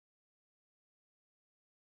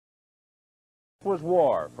Was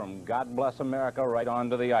war from God Bless America right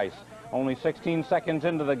onto the ice. Only 16 seconds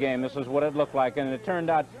into the game, this is what it looked like, and it turned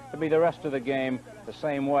out to be the rest of the game the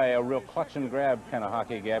same way, a real clutch and grab kind of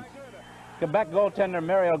hockey game. Quebec goaltender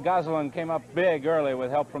Mario Gosselin came up big early with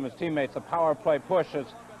help from his teammates. The power play push as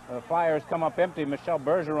the Flyers come up empty. Michel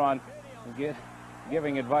Bergeron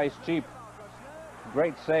giving advice cheap.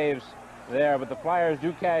 Great saves there, but the Flyers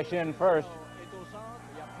do cash in first.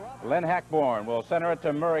 Len Hackborn will center it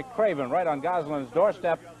to Murray Craven right on Gosselin's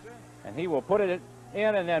doorstep, and he will put it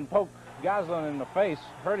in and then poke Gosselin in the face,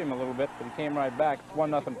 hurt him a little bit, but he came right back. It's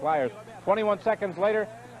 1-0 Flyers. 21 seconds later,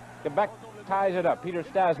 Quebec ties it up. Peter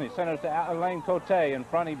Stastny centers to Alain Cote in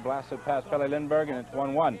front. He blasted past Pelle Lindbergh, and it's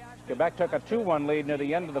 1-1. Quebec took a 2-1 lead near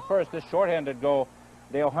the end of the first. This shorthanded goal,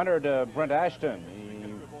 Dale Hunter to Brent Ashton.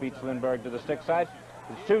 He beats Lindbergh to the stick side.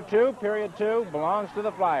 It's 2-2. Period 2 belongs to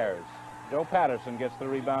the Flyers. Joe Patterson gets the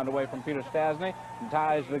rebound away from Peter Stastny and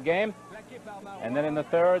ties the game. And then in the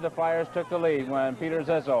third, the Flyers took the lead when Peter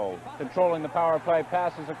Zezel, controlling the power play,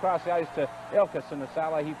 passes across the ice to Ilkes in the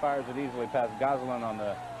Sala. He fires it easily past Gosselin on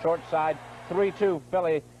the short side. 3-2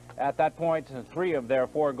 Philly at that point. 3 of their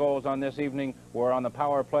 4 goals on this evening were on the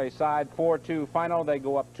power play side. 4-2 final. They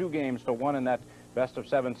go up 2 games to 1 in that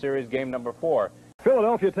best-of-7 series, game number 4.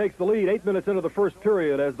 Philadelphia takes the lead 8 minutes into the first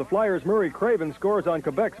period as the Flyers' Murray Craven scores on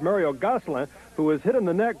Quebec's Mario Gosselin, who was hit in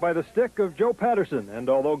the neck by the stick of Joe Patterson. And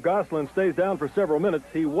although Gosselin stays down for several minutes,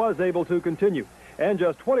 he was able to continue. And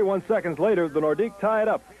just 21 seconds later, the Nordiques tie it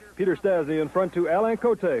up. Peter Stastny in front to Alain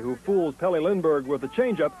Cote, who fools Pelle Lindbergh with a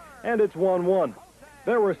changeup, and it's 1-1.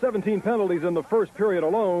 There were 17 penalties in the first period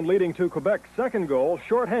alone, leading to Quebec's second goal,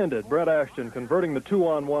 shorthanded. Brent Ashton converting the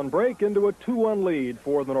 2-on-1 break into a 2-1 lead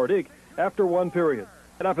for the Nordiques after 1 period.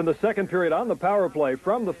 And up in the second period on the power play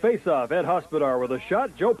from the face-off, Ed Hospodar with a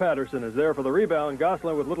shot. Joe Patterson is there for the rebound.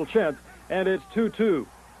 Gosselin with little chance, and it's 2-2.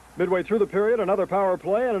 Midway through the period, another power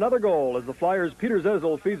play and another goal as the Flyers' Peter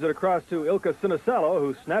Zezel feeds it across to Ilkes Sinisalo,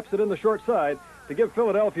 who snaps it in the short side to give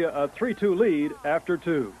Philadelphia a 3-2 lead after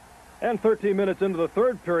 2. And 13 minutes into the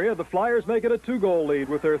third period, the Flyers make it a 2-goal lead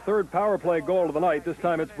with their third power play goal of the night. This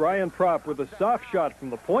time it's Brian Propp with a soft shot from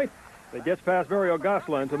the point that gets past Mario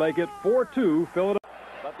Gosselin to make it 4-2 Philadelphia.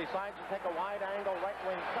 But decides to take a wide-angle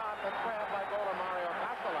right-wing shot that's grabbed by goalie Mario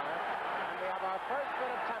Gosselin, and we have our first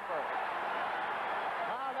bit of temper.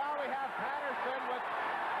 Now we have Patterson with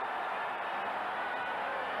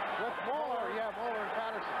Moeller. Yeah, Moeller and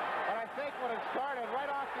Patterson. But I think when it started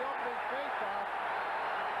right off the opening face-off,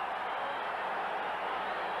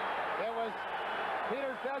 it was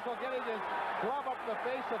Peter Zezel getting his glove up the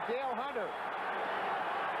face of Dale Hunter.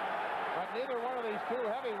 But neither one of these 2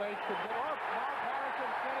 heavyweights could get off. Now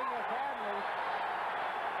Patterson's getting his hand loose.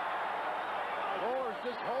 Moeller's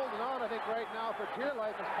just holding on, I think, right now for dear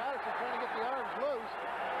life as Patterson's trying to get the arms loose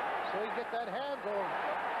so he can get that hand going.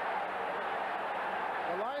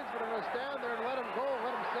 The linesmen are going to stand there and let him go,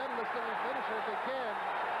 let him settle this thing and finish it if they can.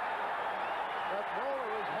 But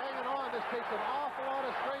Moeller is hanging on. This takes an awful lot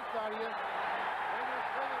of strength out of you when you're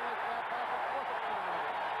swinging like that back and forth.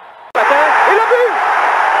 Et le but!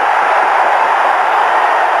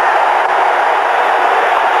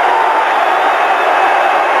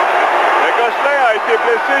 A été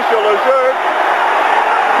blessé sur le jeu,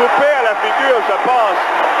 coupé à la figure, je pense.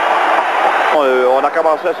 On a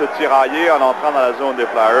commencé à se tirailler en entrant dans la zone des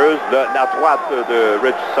Flyers, la droite de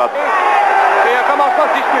Rich Sutton. Et un commencement de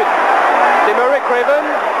dispute. C'est Murray Craven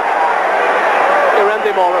et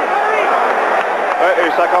Randy Moeller. Ouais,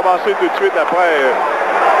 et ça a commencé tout de suite après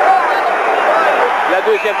la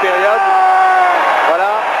deuxième période.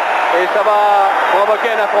 Voilà. Et ça va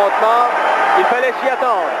provoquer un affrontement. Il fallait s'y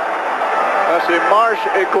attendre. C'est Marsh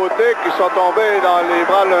et Côté qui sont tombés dans les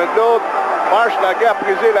bras l'un de l'autre. Marsh n'a qu'à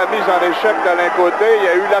prisé la mise en échec d'Alain Côté. Il y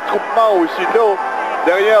a eu l'attroupement aussitôt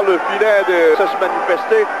derrière le filet de se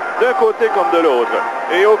manifester d'un côté comme de l'autre.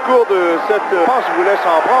 Et au cours de cette pense voulait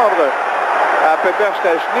s'en prendre à Peter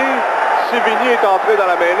Stastny. Sévigny est entré dans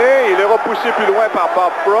la mêlée. Il est repoussé plus loin par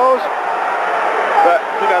Bob Frost.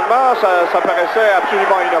 Finalement, ça paraissait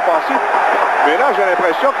absolument inoffensif. Mais là, j'ai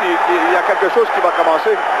l'impression qu'il y a quelque chose qui va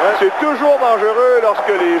commencer. Ouais. C'est toujours dangereux lorsque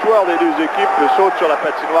les joueurs des 2 équipes sautent sur la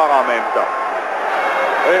patinoire en même temps.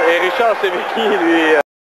 Et Richard Sévigny, lui...